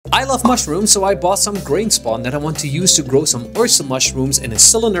I love mushrooms, so I bought some grain spawn that I want to use to grow some oyster mushrooms in a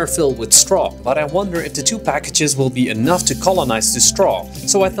cylinder filled with straw. But I wonder if the 2 packages will be enough to colonize the straw.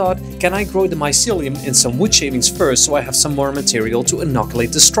 So I thought, can I grow the mycelium in some wood shavings first so I have some more material to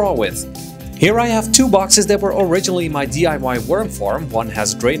inoculate the straw with? Here I have 2 boxes that were originally my DIY worm farm. One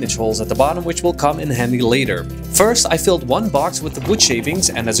has drainage holes at the bottom which will come in handy later. First I filled 1 box with the wood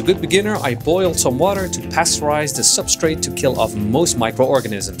shavings, and as a good beginner I boiled some water to pasteurize the substrate to kill off most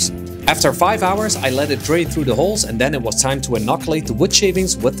microorganisms. After 5 hours I let it drain through the holes, and then it was time to inoculate the wood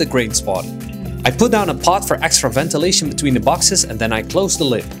shavings with the grain spawn. I put down a pot for extra ventilation between the boxes, and then I closed the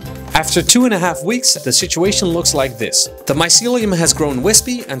lid. After 2.5 weeks, the situation looks like this. The mycelium has grown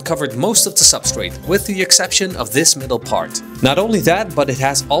wispy and covered most of the substrate, with the exception of this middle part. Not only that, but it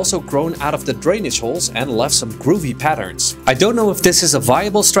has also grown out of the drainage holes and left some groovy patterns. I don't know if this is a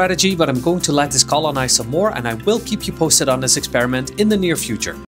viable strategy, but I'm going to let this colonize some more, and I will keep you posted on this experiment in the near future.